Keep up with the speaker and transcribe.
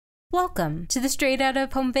Welcome to the Straight Out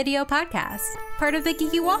of Home Video podcast, part of the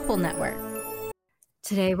Geeky Waffle Network.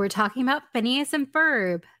 Today we're talking about Phineas and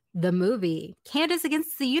Ferb, the movie, Candace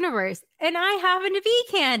Against the Universe, and I happen to be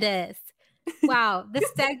Candace. Wow, this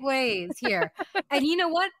segues here. And you know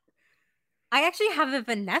what? I actually have a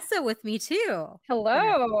Vanessa with me too.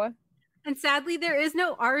 Hello. And sadly, there is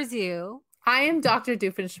no Arzu. I am Dr.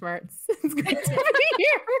 Doofenshmirtz. It's good to be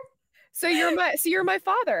here. So you're my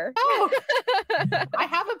father. Oh, I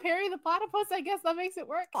have a Perry the Platypus. I guess that makes it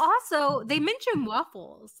work. Also, they mention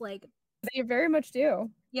waffles. Like, They very much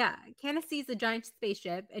do. yeah, Candace sees a giant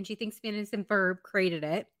spaceship and she thinks Phineas and Ferb created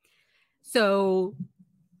it. So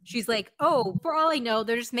she's like, oh, for all I know,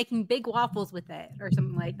 they're just making big waffles with it or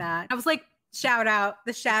something like that. I was like, shout out.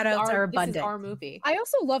 The shout outs are abundant. This is our movie. I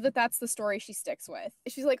also love that that's the story she sticks with.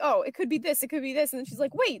 She's like, oh, it could be this, it could be this. And then she's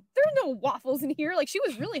like, wait, there's no waffles in here. Like, she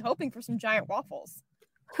was really hoping for some giant waffles.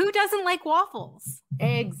 Who doesn't like waffles?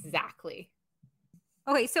 Exactly.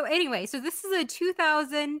 Okay, so anyway, so this is a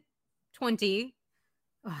 2020.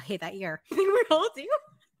 Oh, I hate that year. I think we all do.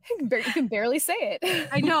 You can barely say it.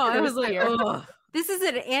 I know. I was like, Year. ugh. This is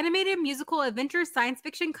an animated musical adventure science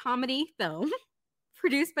fiction comedy film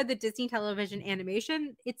produced by the Disney Television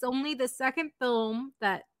Animation. It's only the second film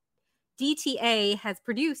that DTA has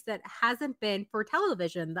produced that hasn't been for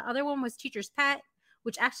television. The other one was Teacher's Pet,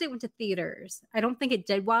 which actually went to theaters. I don't think it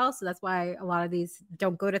did well, so that's why a lot of these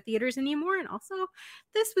don't go to theaters anymore. And also,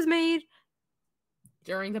 this was made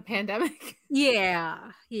During the pandemic. Yeah.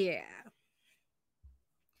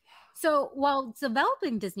 So while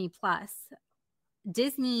developing Disney Plus,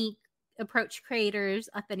 Disney approached creators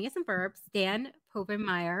of Phineas and Ferb, Stan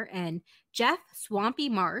Povenmire and Jeff Swampy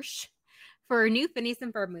Marsh, for a new Phineas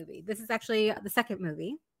and Ferb movie. This is actually the second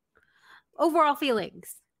movie. Overall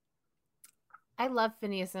feelings. I love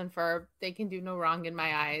Phineas and Ferb. They can do no wrong in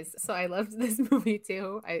my eyes. So I loved this movie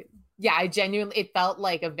too. I genuinely, it felt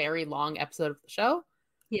like a very long episode of the show.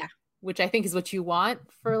 Yeah. Which I think is what you want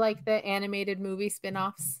for like the animated movie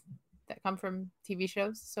spin-offs that come from TV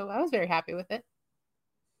shows. So I was very happy with it.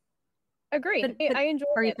 Agree. But I enjoyed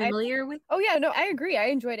it. Are you familiar with? Oh yeah, no, I agree. I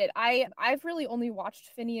enjoyed it. I've really only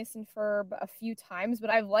watched Phineas and Ferb a few times, but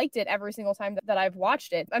I've liked it every single time that I've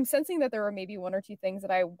watched it. I'm sensing that there were maybe one or two things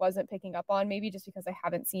that I wasn't picking up on, maybe just because I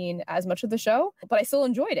haven't seen as much of the show, but I still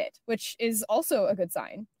enjoyed it, which is also a good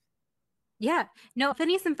sign. Yeah. No,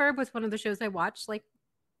 Phineas and Ferb was one of the shows I watched like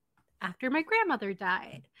after my grandmother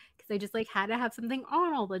died, because I just like had to have something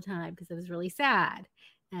on all the time because it was really sad.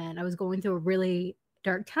 And I was going through a really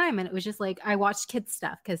dark time, and it was just like I watched kids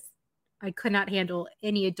stuff because I could not handle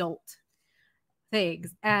any adult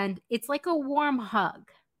things. And it's like a warm hug.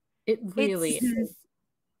 It really is.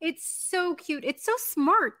 It's so cute. It's so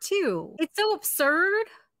smart too. It's so absurd.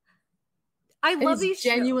 I love these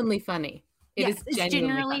genuinely funny. It's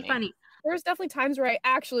genuinely funny. There's definitely times where I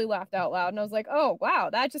actually laughed out loud and I was like, oh wow,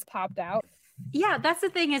 that just popped out. Yeah, that's the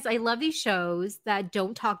thing, is I love these shows that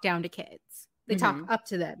don't talk down to kids. They talk up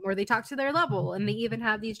to them, or they talk to their level, and they even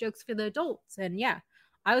have these jokes for the adults. And yeah,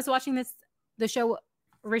 I was watching the show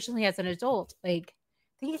originally as an adult. Like,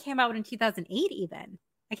 I think it came out in 2008 even.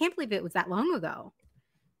 I can't believe it was that long ago.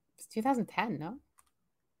 It's 2010, no?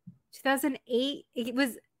 2008. It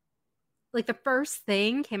was like the first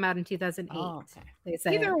thing came out in 2008. Oh, okay. They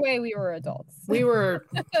say. Either way, we were adults. We were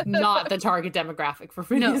not the target demographic for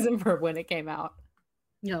Phineas and Ferb when it came out.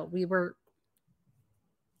 No, we were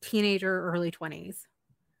teenager, early 20s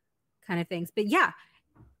kind of things. But yeah,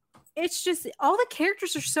 it's just all the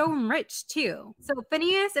characters are so enriched too. So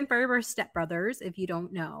Phineas and Ferb are stepbrothers, if you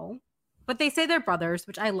don't know, but they say they're brothers,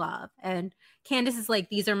 which I love. And Candace is like,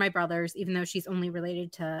 these are my brothers, even though she's only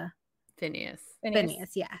related to Phineas,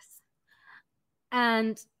 yes.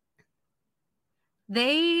 And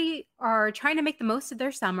they are trying to make the most of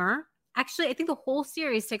their summer. Actually, I think the whole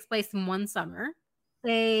series takes place in one summer.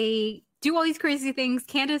 They do all these crazy things.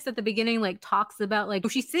 Candace at the beginning like talks about like,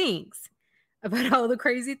 she sings about all the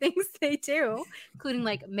crazy things they do, including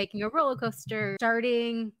like making a roller coaster,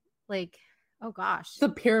 starting like, oh gosh. The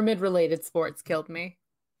pyramid related sports killed me.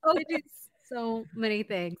 Oh, they do so many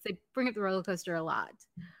things. They bring up the roller coaster a lot.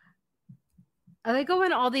 They go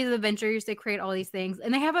on all these adventures. They create all these things.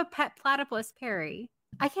 And they have a pet platypus, Perry.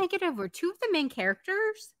 I can't get over two of the main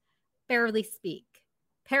characters barely speak.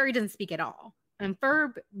 Perry doesn't speak at all. And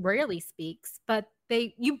Ferb rarely speaks, but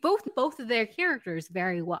both of their characters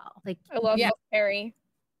very well. Like, I love Perry.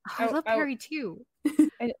 I love Perry too.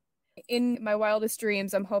 In my wildest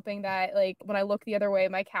dreams, I'm hoping that like when I look the other way,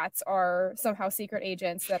 my cats are somehow secret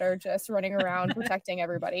agents that are just running around protecting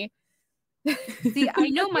everybody. See, I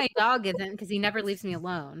know my dog isn't, because he never leaves me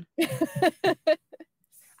alone.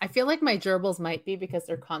 I feel like my gerbils might be because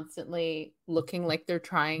they're constantly looking like they're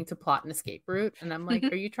trying to plot an escape route. And I'm like,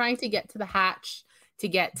 are you trying to get to the hatch to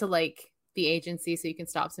get to like the agency so you can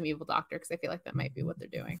stop some evil doctor? Because I feel like that might be what they're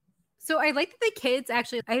doing. So I like that the kids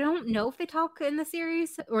actually, I don't know if they talk in the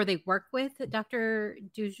series or they work with Dr.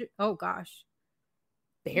 Oh gosh.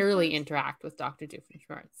 Barely interact with Dr.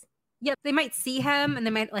 Doofenshmirtz. Yep, they might see him and they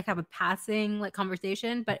might like have a passing like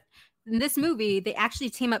conversation, but in this movie they actually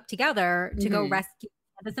team up together to go rescue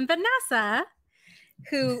Candace and Vanessa,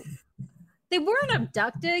 who they weren't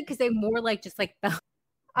abducted because they more like just like fell.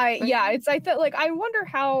 It's I thought like I wonder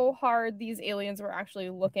how hard these aliens were actually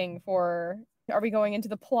looking for. Are we going into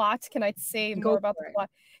the plot? Can I say more about the plot?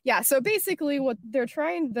 Yeah, so basically what they're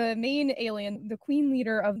trying, the main alien, the queen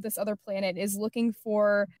leader of this other planet is looking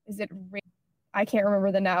for, I can't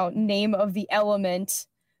remember the name of the element,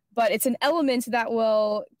 but it's an element that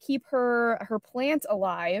will keep her plant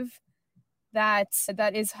alive, that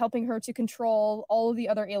is helping her to control all of the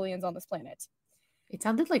other aliens on this planet. It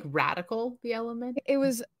sounded like Radical, the element. It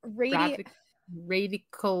was Radical.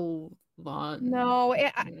 No,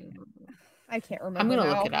 I can't remember. I'm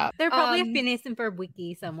gonna look it up. They're probably a Phineas and Ferb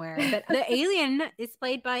wiki somewhere. But the alien is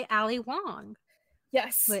played by Ali Wong.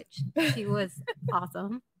 Yes, which she was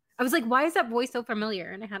awesome. I was like, why is that voice so familiar?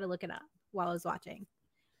 And I had to look it up while I was watching.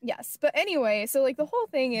 Yes, but anyway, so like the whole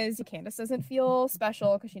thing is Candace doesn't feel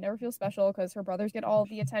special because she never feels special because her brothers get all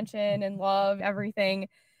the attention and love, everything.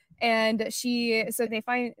 And this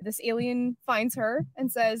alien finds her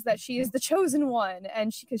and says that she is the chosen one,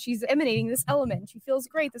 and because she's emanating this element, she feels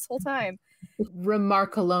great this whole time.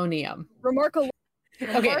 Remarkalonium.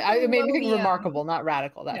 Okay, I made me think remarkable, not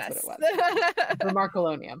radical. That's what it was.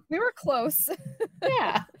 Remarkalonium. We were close.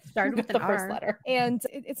 Yeah. Started with the first letter. And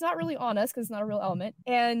it's not really on us because it's not a real element.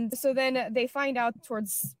 And so then they find out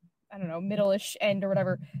towards, I don't know, middle-ish end or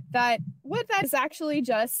whatever, that what that is actually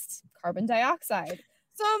just carbon dioxide.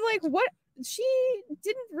 So I'm like, what? She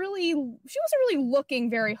wasn't really looking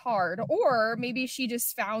very hard, or maybe she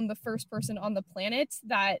just found the first person on the planet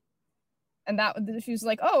that she was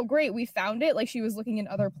like, oh great, we found it. Like she was looking in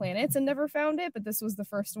other planets and never found it, but this was the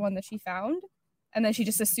first one that she found, and then she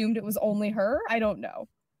just assumed it was only her. I don't know.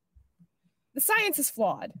 The science is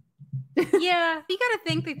flawed. Yeah, you gotta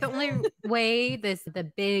think that the only way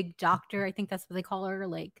the big doctor, I think that's what they call her,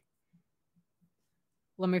 like,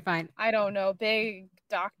 let me find. I don't know, big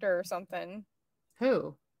doctor or something.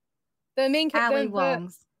 Who? The main Ali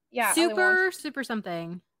Wong's. Yeah, super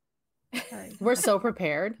something. We're so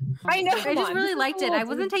prepared. I know. I just really liked it. I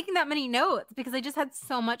wasn't taking that many notes because I just had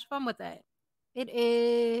so much fun with it. It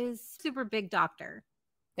is Super Big Doctor.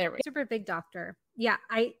 There we go. Super Big Doctor. Yeah,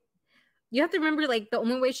 you have to remember, like, the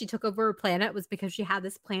only way she took over her planet was because she had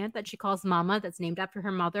this plant that she calls Mama that's named after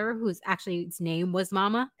her mother, whose actually its name was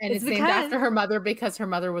Mama. And it's named after her mother because her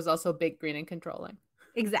mother was also big, green, and controlling.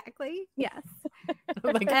 Exactly. Yes.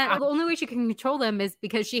 Like, and the only way she can control them is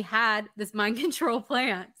because she had this mind control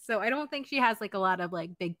plant. So I don't think she has like a lot of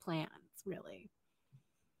like big plans, really.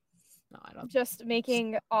 No, I don't. Just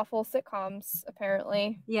making awful sitcoms,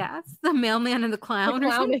 apparently. Yes, the mailman and the clown. The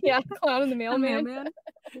clown and the mailman.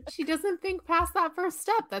 She doesn't think past that first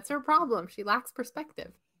step. That's her problem. She lacks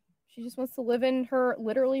perspective. She just wants to live in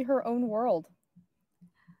literally her own world.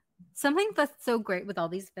 Something that's so great with all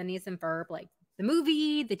these Phineas and Ferb, like the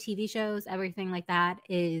movie, the TV shows, everything like that,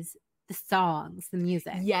 is the songs, the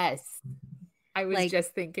music. Yes. I was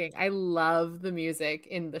just thinking, I love the music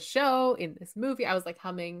in the show, in this movie. I was like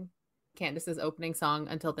humming Candace's opening song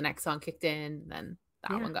until the next song kicked in. Then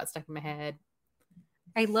that one got stuck in my head.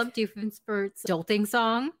 I love Doofenshmirtz's jolting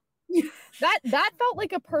song. That felt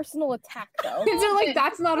like a personal attack, though. So like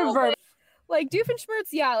that's not a verb. Like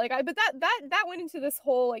Doofenshmirtz, but that went into this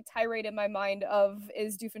whole like tirade in my mind of,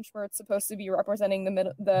 is Doofenshmirtz supposed to be representing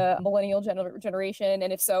the millennial generation,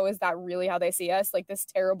 and if so, is that really how they see us? Like this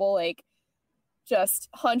terrible, like just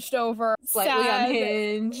hunched over, slightly sad,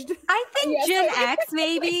 unhinged. I think Gen X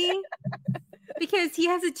maybe because he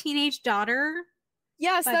has a teenage daughter.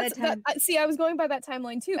 Yes, see, I was going by that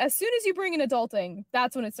timeline too. As soon as you bring in adulting,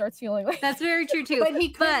 that's when it starts feeling like that's very true too. But he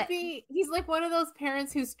could be. He's like one of those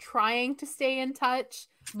parents who's trying to stay in touch,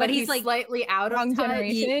 but he's like slightly out of touch.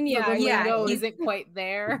 Generation. The window isn't quite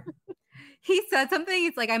there. He said something.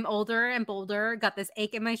 He's like, I'm older and bolder. Got this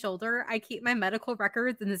ache in my shoulder. I keep my medical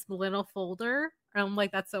records in this little folder. And I'm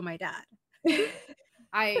like, that's so my dad.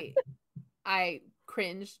 I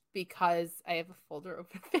cringed because I have a folder over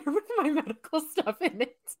there with my medical stuff in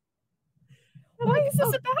it. Why is this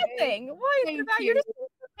a bad thing? Why is it bad? You're just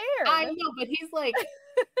prepared. I know, but he's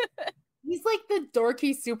like the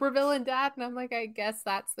dorky supervillain dad, and I'm like, I guess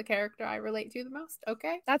that's the character I relate to the most.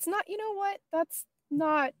 Okay, that's not. You know what? That's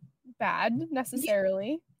not bad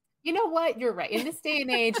necessarily. You know what? You're right. In this day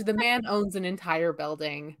and age, the man owns an entire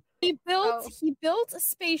building. He built a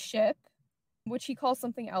spaceship, which he calls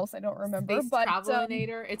something else. I don't remember. Space but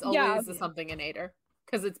Travelinator. It's always a something-inator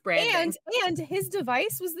because it's branding. And his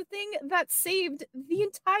device was the thing that saved the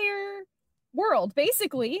entire world.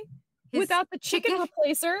 Basically, without the chicken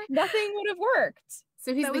replacer, nothing would have worked.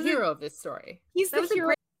 So he's the hero of this story. He's the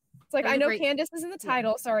hero. It's like, I know Candace is in the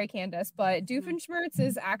title. Yeah. Sorry, Candace, but Doofenshmirtz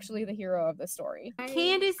is actually the hero of the story.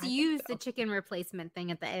 Candace used the chicken replacement thing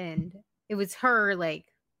at the end. It was her, like...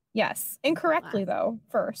 Yes. Incorrectly, though,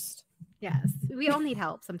 first. Yes. We all need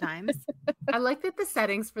help sometimes. I like that the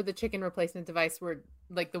settings for the chicken replacement device were,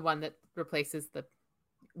 like, the one that replaces the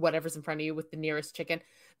whatever's in front of you with the nearest chicken.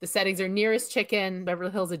 The settings are nearest chicken,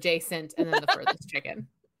 Beverly Hills adjacent, and then the furthest chicken.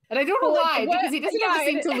 And I don't know why, because he doesn't ever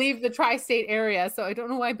seem to leave the tri-state area, so I don't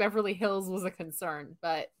know why Beverly Hills was a concern.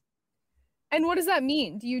 But and what does that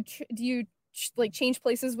mean? Do you like change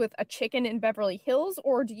places with a chicken in Beverly Hills,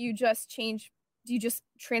 or do you just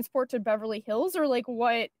transport to Beverly Hills, or like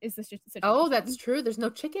what is this situation? Oh, that's true. There's no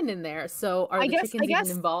chicken in there, so are the chickens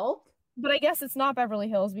even involved? But I guess it's not Beverly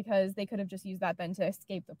Hills because they could have just used that then to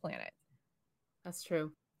escape the planet. That's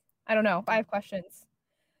true. I don't know. I have questions.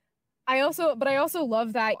 I also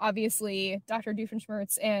love that obviously Dr.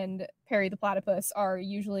 Doofenshmirtz and Perry the Platypus are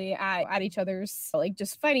usually at each other's, like,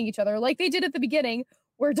 just fighting each other like they did at the beginning,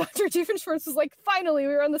 where Dr. Doofenshmirtz was like, finally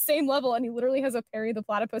we were on the same level, and he literally has a Perry the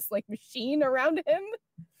Platypus like machine around him.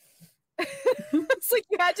 It's like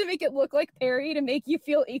you had to make it look like Perry to make you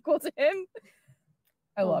feel equal to him.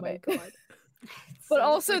 I love it. God. But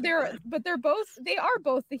also they are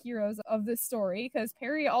both the heroes of this story, because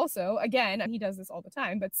Perry also, again, he does this all the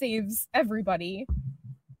time, but saves everybody.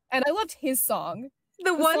 And I loved his song.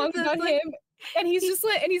 The one song about him, and he's just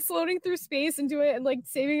like, and he's floating through space and doing it and like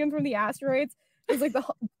saving him from the asteroids. He's like the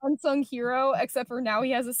unsung hero, except for now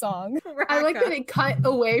he has a song. I like that it cut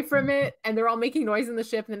away from it and they're all making noise in the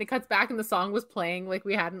ship, and then it cuts back and the song was playing like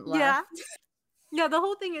we hadn't left. Yeah. No, the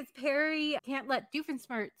whole thing is Perry can't let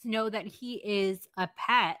Doofenshmirtz know that he is a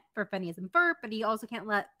pet for Phineas and Ferb, but he also can't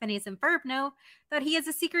let Phineas and Ferb know that he is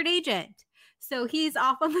a secret agent. So he's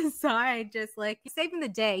off on the side, just like saving the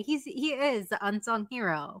day. He is the unsung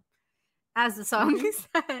hero, as the song says.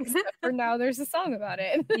 Except for now, there's a song about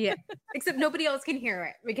it. Yeah, except nobody else can hear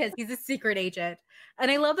it because he's a secret agent.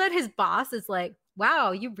 And I love that his boss is like,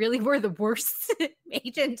 wow, you really were the worst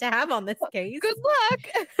agent to have on this case. Good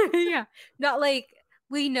luck. Yeah. Not like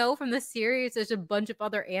we know from the series there's a bunch of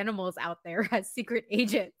other animals out there as secret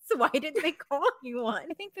agents. Why didn't they call you one?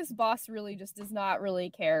 I think this boss really just does not really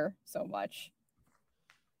care so much.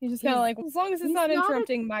 He's just kind of like, as long as it's not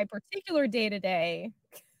interrupting my particular day-to-day.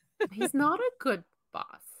 He's not a good boss.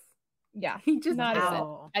 Yeah. He just not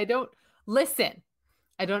isn't. Listen,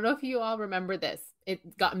 I don't know if you all remember this.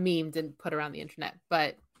 It got memed and put around the internet,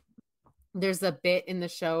 but there's a bit in the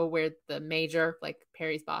show where the Major, like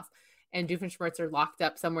Perry's boss, and Doofenshmirtz are locked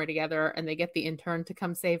up somewhere together, and they get the intern to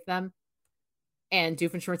come save them. And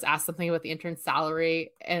Doofenshmirtz asks something about the intern's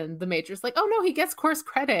salary, and the Major's like, oh no, he gets course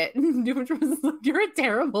credit. And Doofenshmirtz is like, you're a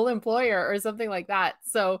terrible employer, or something like that.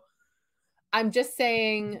 So I'm just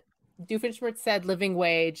saying, Doofenshmirtz said living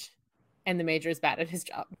wage, and the Major is bad at his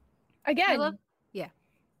job. Again.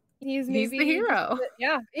 He's the hero.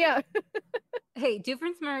 Yeah. Hey,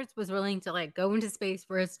 Doofenshmirtz was willing to like go into space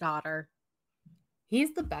for his daughter.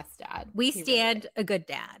 He's the best dad. We stand a good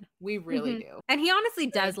dad. We really do. And he honestly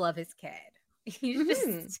does love his kid. He's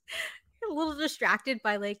just a little distracted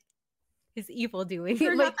by like his evil doing.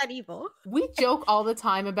 They're not that evil. We joke all the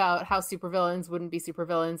time about how supervillains wouldn't be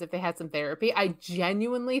supervillains if they had some therapy. I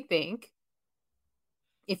genuinely think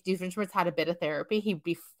if Doofenshmirtz had a bit of therapy, he'd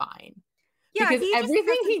be fine. Yeah, because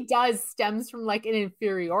everything he does stems from like an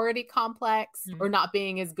inferiority complex or not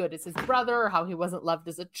being as good as his brother, or how he wasn't loved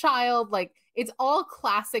as a child. Like, it's all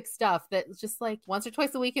classic stuff that's just like once or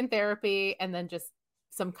twice a week in therapy, and then just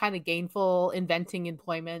some kind of gainful inventing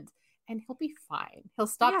employment, and he'll be fine. He'll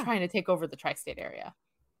stop trying to take over the tri-state area.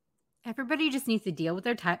 Everybody just needs to deal with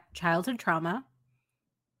their childhood trauma.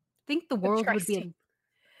 I think the world would be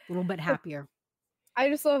a little bit happier. I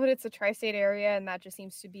just love that it's a tri-state area, and that just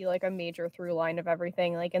seems to be like a major through line of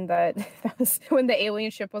everything. Like that was when the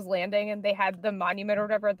alien ship was landing and they had the monument or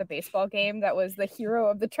whatever at the baseball game that was the hero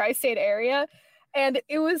of the tri-state area. And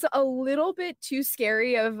it was a little bit too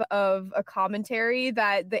scary of a commentary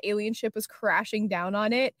that the alien ship was crashing down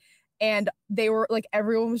on it. And they were like,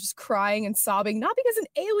 everyone was just crying and sobbing, not because an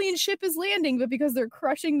alien ship is landing, but because they're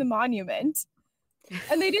crushing the monument.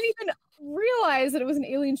 And they didn't even realize that it was an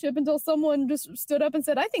alien ship until someone just stood up and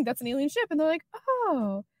said, I think that's an alien ship. And they're like,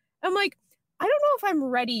 oh. I'm like, I don't know if I'm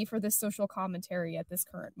ready for this social commentary at this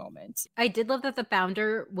current moment. I did love that the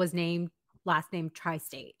founder was last name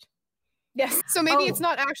Tri-State. Yes. So maybe it's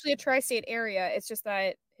not actually a tri-state area. It's just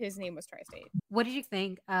that his name was Tri-State. What did you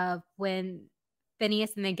think of when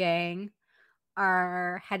Phineas and the gang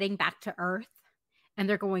are heading back to Earth and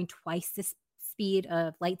they're going twice the speed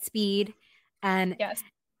of light speed? And yes,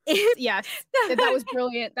 yes, that was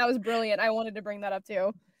brilliant. That was brilliant. I wanted to bring that up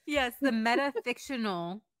too. Yes, the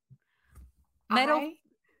metafictionally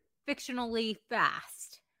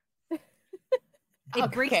fast.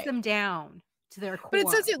 It breaks them down to their core. But it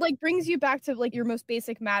says it like brings you back to like your most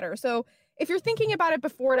basic matter. So if you're thinking about it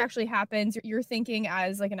before it actually happens, you're thinking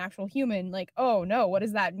as like an actual human, like, oh no, what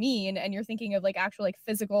does that mean? And you're thinking of like actual like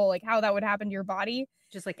physical, like how that would happen to your body.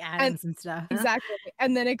 Just like atoms and stuff. Exactly.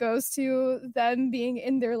 And then it goes to them being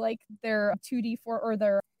in their 2D or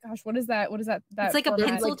their, gosh, what is that? It's like a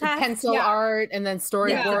pencil test. Pencil art and then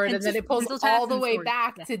storyboard, and then it pulls all the way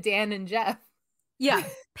back to Dan and Jeff. Yeah,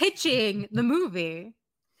 pitching the movie.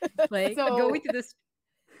 Like, going through this.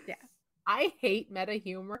 Yeah. I hate meta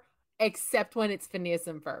humor, except when it's Phineas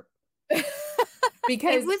and Ferb.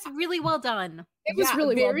 Because it was really well done. It was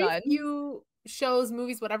really well done. Very few shows,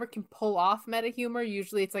 movies, whatever can pull off meta humor.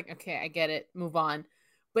 Usually it's like, okay, I get it, move on.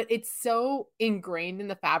 But it's so ingrained in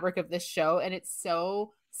the fabric of this show, and it's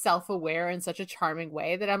so self-aware in such a charming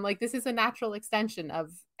way that I'm like, this is a natural extension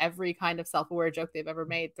of every kind of self-aware joke they've ever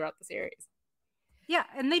made throughout the series. Yeah,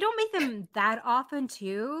 and they don't make them that often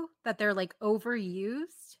too, that they're like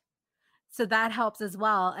overused. So that helps as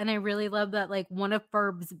well. And I really love that like one of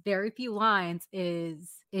Ferb's very few lines is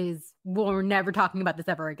we're never talking about this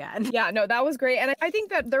ever again. Yeah, no, that was great. And I think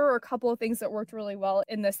that there were a couple of things that worked really well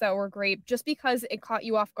in this that were great just because it caught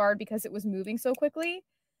you off guard because it was moving so quickly.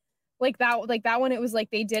 Like that one, it was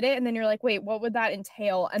like they did it and then you're like, wait, what would that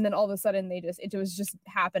entail? And then all of a sudden it was just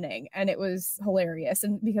happening and it was hilarious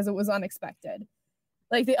and because it was unexpected.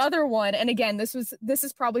 Like the other one, and again, this is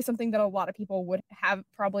probably something that a lot of people would have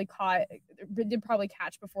probably did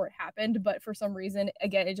catch before it happened, but for some reason,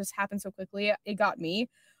 again, it just happened so quickly. It got me.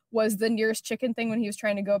 Was the nearest chicken thing when he was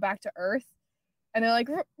trying to go back to Earth, and they're like,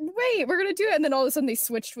 "Wait, we're gonna do it," and then all of a sudden they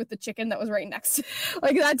switched with the chicken that was right next to,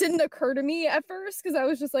 like that didn't occur to me at first because I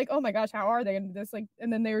was just like, "Oh my gosh, how are they gonna do this?" Like,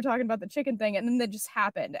 and then they were talking about the chicken thing, and then that just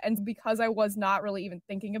happened, and because I was not really even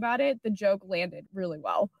thinking about it, the joke landed really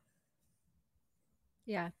well.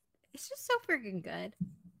 Yeah, it's just so freaking good.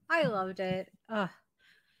 I loved it. Ugh.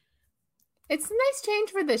 It's a nice change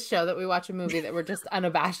for this show that we watch a movie that we're just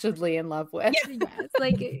unabashedly in love with. Yes,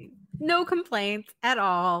 like no complaints at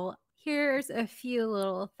all. Here's a few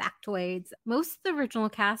little factoids. Most of the original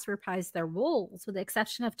cast reprised their roles, with the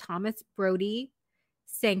exception of Thomas Brody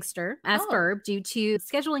Sangster as Ferb due to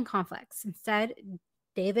scheduling conflicts. Instead,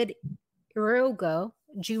 David Irogo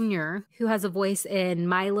Jr., who has a voice in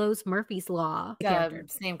Milo's Murphy's Law.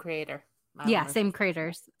 Same creator. Same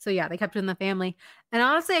creators. So yeah, they kept it in the family. And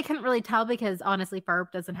honestly, I couldn't really tell because honestly,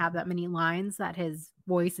 Ferb doesn't have that many lines that his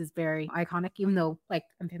voice is very iconic, even though like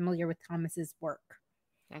I'm familiar with Thomas's work.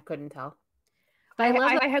 I couldn't tell. But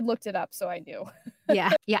I had looked it up, so I do.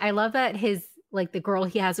 Yeah. I love that his like the girl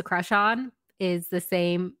he has a crush on is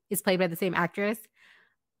played by the same actress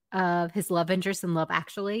of his love interest in Love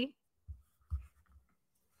Actually.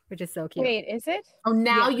 Which is so cute. Wait, is it? Oh,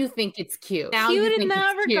 now you think it's cute. Now cute in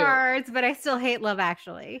that regards, but I still hate Love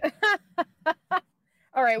Actually.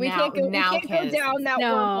 All right, we can't go down that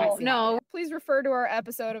wormhole. No. Please refer to our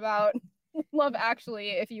episode about Love Actually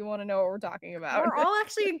if you want to know what we're talking about. We're all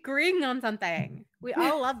actually agreeing on something. We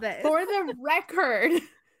all love this. For the record,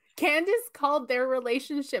 Candace called their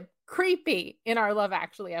relationship creepy in our Love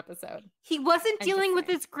Actually episode. He wasn't dealing with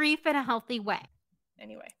his grief in a healthy way.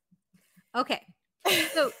 Anyway. Okay.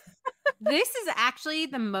 So this is actually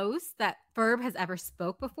the most that Ferb has ever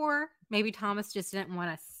spoke before. Maybe Thomas just didn't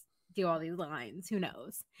want to do all these lines. Who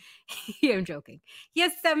knows? I'm joking. He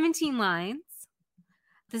has 17 lines.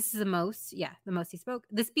 This is the most he spoke.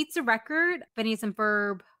 This beats the record. Phineas and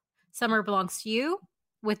Ferb, Summer Belongs to You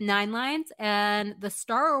with 9 lines, and the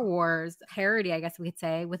Star Wars parody, I guess we could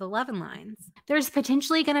say, with 11 lines. There's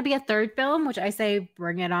potentially going to be a third film, which I say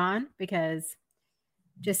bring it on because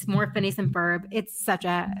just more Phineas and Ferb. It's such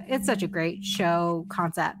a great show,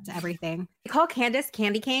 concept, everything. I call Candace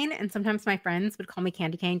Candy Cane, and sometimes my friends would call me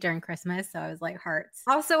Candy Cane during Christmas, so I was like, hearts.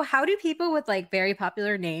 Also, how do people with like very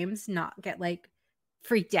popular names not get like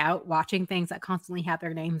freaked out watching things that constantly have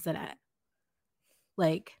their names in it?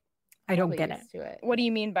 Like, I don't get it. What do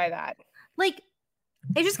you mean by that? Like,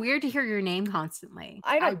 it's just weird to hear your name constantly.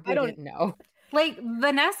 I don't know. Like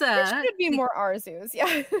Vanessa. There should be more Arzus.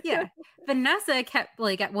 Yeah. Yeah. Vanessa kept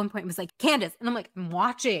like at one point was like Candace. And I'm like, I'm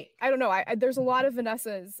watching. I don't know. There's a lot of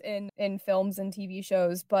Vanessas in films and TV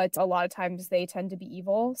shows, but a lot of times they tend to be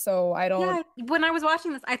evil. So I don't. Yeah. When I was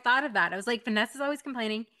watching this, I thought of that. I was like, Vanessa's always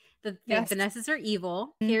complaining that the Vanessas are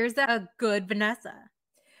evil. Here's a good Vanessa.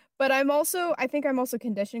 But I think I'm also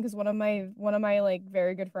conditioned because one of my like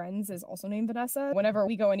very good friends is also named Vanessa. Whenever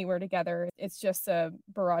we go anywhere together, it's just a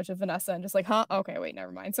barrage of Vanessa and just like, huh? Okay, wait,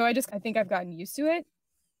 never mind. So I think I've gotten used to it.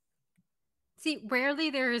 See,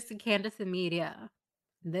 rarely there is a Candace in media.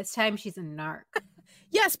 This time she's a narc.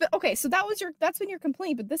 Yes, but okay, so that's been your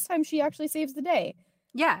complaint, but this time she actually saves the day.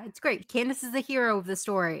 Yeah, it's great. Candace is the hero of the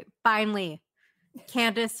story. Finally.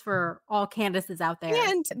 Candace for all Candaces out there.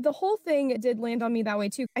 And the whole thing did land on me that way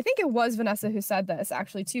too. I think it was Vanessa who said this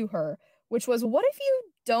actually to her, which was, what if you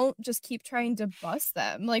don't just keep trying to bust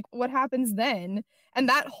them? Like, what happens then? And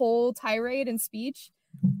that whole tirade and speech,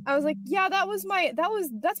 I was like, yeah, that's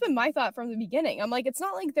been my thought from the beginning. I'm like, it's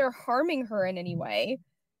not like they're harming her in any way.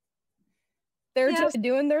 They're just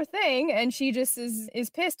doing their thing, and she just is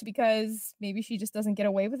pissed because maybe she just doesn't get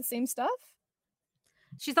away with the same stuff.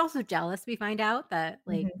 She's also jealous, we find out, that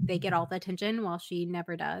like they get all the attention while she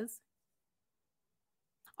never does.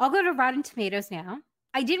 I'll go to Rotten Tomatoes now.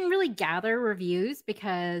 I didn't really gather reviews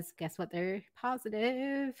because guess what? They're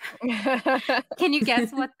positive. Can you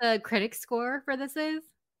guess what the critic score for this is?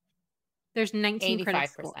 There's 19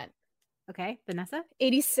 critics score. Okay, Vanessa?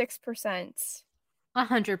 86%.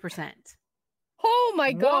 100%. Oh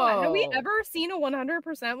my God. Whoa. Have we ever seen a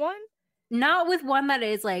 100% one? Not with one that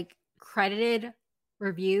is like credited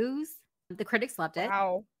reviews. The critics loved it.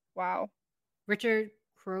 Wow. Richard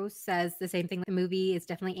Crowe says the same thing. The movie is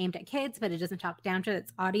definitely aimed at kids, but it doesn't talk down to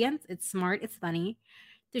its audience. It's smart. It's funny.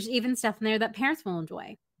 There's even stuff in there that parents will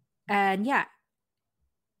enjoy. And yeah,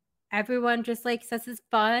 everyone just like says it's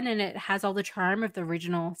fun and it has all the charm of the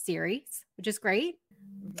original series, which is great.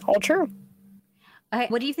 All true. Okay,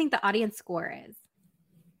 what do you think the audience score is?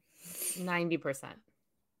 90%.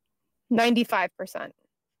 95%.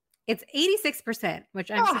 It's 86%,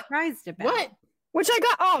 which I'm surprised about. What? Which I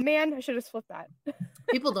got. Oh man, I should have flipped that.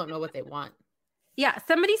 People don't know what they want. Yeah,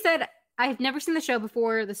 somebody said, I've never seen the show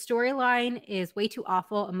before. The storyline is way too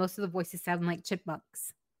awful, and most of the voices sound like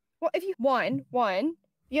chipmunks. Well, if you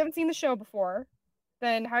you haven't seen the show before,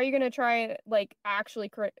 then how are you going to try like actually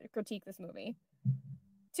critique this movie?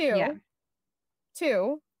 Two,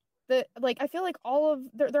 I feel like all of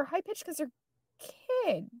they're high pitched because they're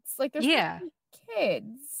kids. Like there's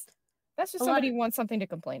kids. That's just somebody who wants something to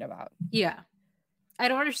complain about. Yeah. I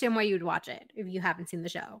don't understand why you would watch it if you haven't seen the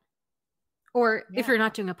show. Or if you're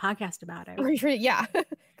not doing a podcast about it. Yeah.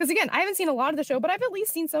 Because again, I haven't seen a lot of the show, but I've at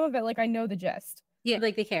least seen some of it. Like I know the gist. Yeah,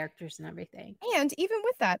 like the characters and everything. And even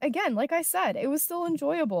with that, again, like I said, it was still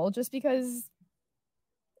enjoyable just because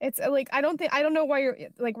it's like I don't know why you're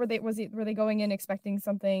like were they going in expecting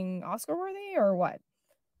something Oscar worthy or what?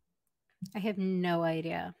 I have no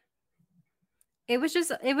idea. It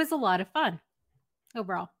was a lot of fun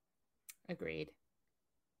overall. Agreed.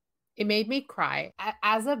 It made me cry.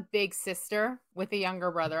 As a big sister with a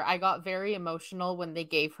younger brother, I got very emotional when they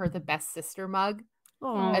gave her the best sister mug.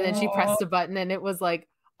 Aww. And then she pressed a button and it was like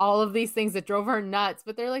all of these things that drove her nuts.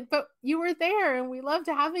 But they're like, but you were there and we loved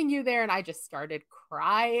having you there. And I just started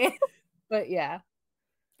crying. But yeah.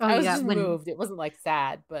 I was just moved. It wasn't like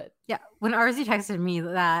sad, but yeah. When Arzu texted me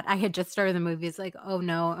that I had just started the movie, it's like, oh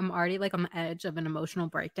no, I'm already like on the edge of an emotional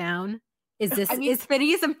breakdown. Is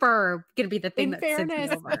Phineas and Ferb gonna be the thing that sends me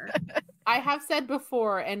over? I have said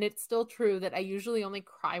before, and it's still true, that I usually only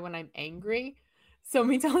cry when I'm angry. So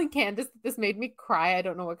me telling Candace that this made me cry, I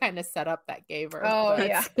don't know what kind of setup that gave her. Oh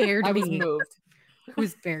yeah, scared I me. was moved. I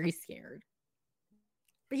was very scared.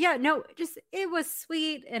 But yeah, no, just it was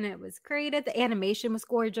sweet and it was great. The animation was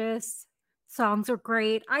gorgeous. Songs were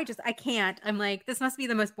great. I can't. I'm like, this must be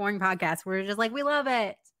the most boring podcast. We're just like, we love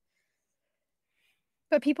it.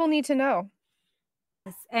 But people need to know.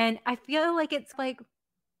 And I feel like it's like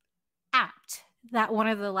apt that one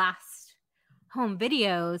of the last home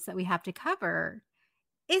videos that we have to cover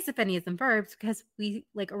is the Phineas and Ferbs because we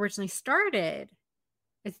like originally started,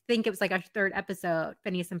 I think it was like our third episode,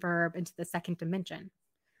 Phineas and Ferb into the second dimension.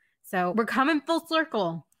 So we're coming full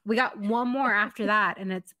circle. We got one more after that,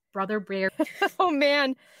 and it's Brother Bear. Oh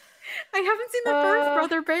man, I haven't seen the first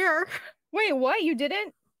Brother Bear. Wait, what? You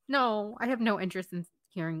didn't? No, I have no interest in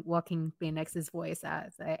hearing Joaquin Phoenix's voice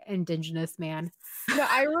as an indigenous man. No,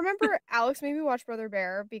 I remember Alex made me watch Brother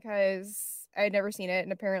Bear because I had never seen it,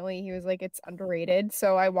 and apparently he was like, it's underrated.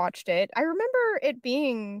 So I watched it. I remember it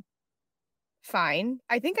being fine.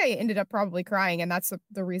 I think I ended up probably crying, and that's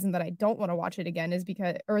the reason that I don't want to watch it again is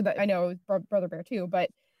because, or that I know Brother Bear too, but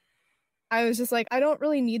I was just like, I don't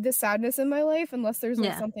really need this sadness in my life unless there's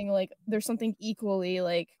like something like there's something equally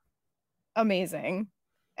like amazing.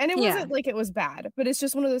 And it wasn't like it was bad, but it's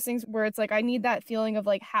just one of those things where it's like I need that feeling of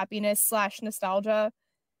like happiness / nostalgia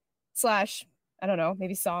 / I don't know,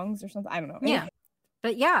 maybe songs or something. I don't know.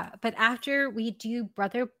 Yeah. But after we do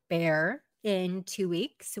Brother Bear in 2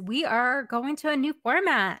 weeks, we are going to a new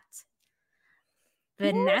format.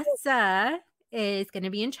 Vanessa is going to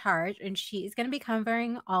be in charge, and she is going to be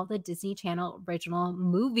covering all the Disney Channel original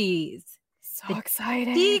movies. So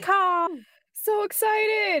excited. DCOM. So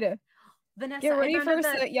excited. Vanessa,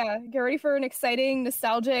 get ready for an exciting,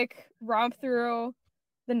 nostalgic romp through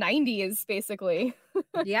the 90s, basically.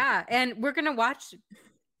 Yeah, and we're going to watch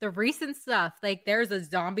the recent stuff. Like there's a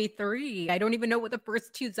Zombie 3. I don't even know what the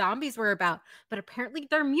first 2 zombies were about, but apparently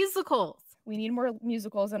they're musicals. We need more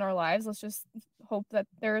musicals in our lives. Let's just hope that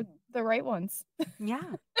they're the right ones. Yeah.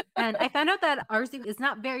 And I found out that Arzu is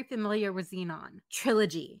not very familiar with Xenon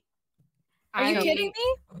Trilogy. Are you kidding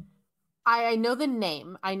me? I know the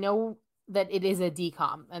name. I know that it is a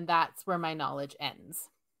DCOM, and that's where my knowledge ends.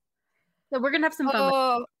 So we're going to have some fun.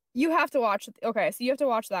 Oh, you have to watch. Okay, so you have to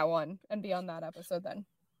watch that one and be on that episode then.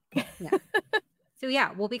 Yeah. So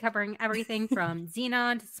yeah, we'll be covering everything from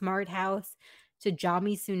Xenon to Smart House to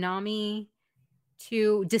Jami Tsunami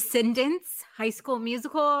to Descendants, High School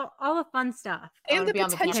Musical, all the fun stuff. And the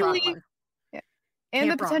potentially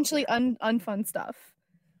unfun stuff.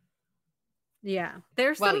 Yeah.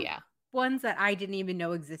 There's some ones that I didn't even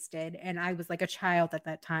know existed, and I was like a child at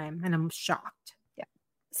that time, and I'm shocked. Yeah.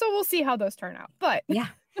 So we'll see how those turn out. But yeah.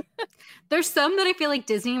 There's some that I feel like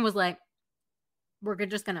Disney was like, we're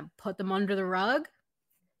just going to put them under the rug.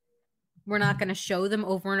 We're not going to show them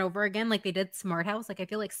over and over again like they did Smart House. Like I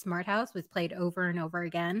feel like Smart House was played over and over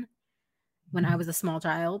again when I was a small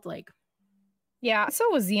child. Like, yeah,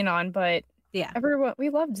 so was Xenon, but yeah, everyone,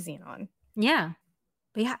 we loved Xenon. Yeah.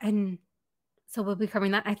 But yeah, and so we'll be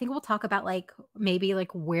covering that. I think we'll talk about like maybe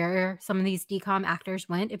like where some of these DCOM actors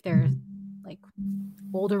went, if they're like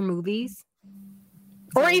older movies.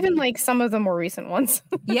 Or even like some of the more recent ones.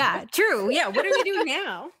 Yeah, true. Yeah. What are we doing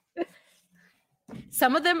now?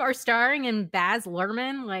 Some of them are starring in Baz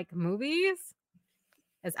Luhrmann like movies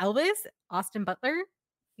as Elvis, Austin Butler.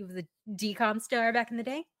 He was a DCOM star back in the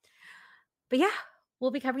day. But yeah,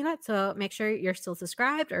 we'll be covering that. So make sure you're still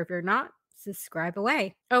subscribed, or if you're not, subscribe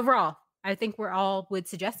away. Overall, I think we're all would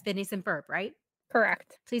suggest Phineas and Ferb, right?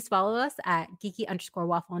 Correct. Please follow us at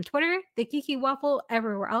geeky_waffle on Twitter, the Geeky Waffle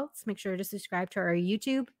everywhere else. Make sure to subscribe to our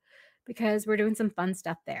YouTube because we're doing some fun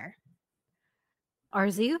stuff there.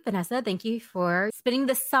 Arzu, Vanessa, thank you for spending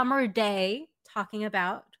the summer day talking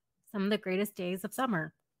about some of the greatest days of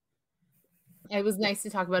summer. It was nice to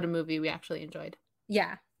talk about a movie we actually enjoyed.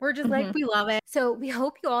 Yeah, we're just like, we love it. So we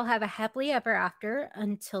hope you all have a happily ever after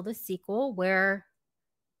until the sequel where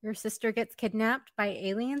your sister gets kidnapped by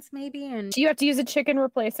aliens, maybe. And you have to use a chicken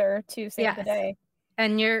replacer to save the day.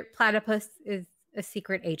 And your platypus is a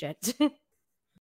secret agent.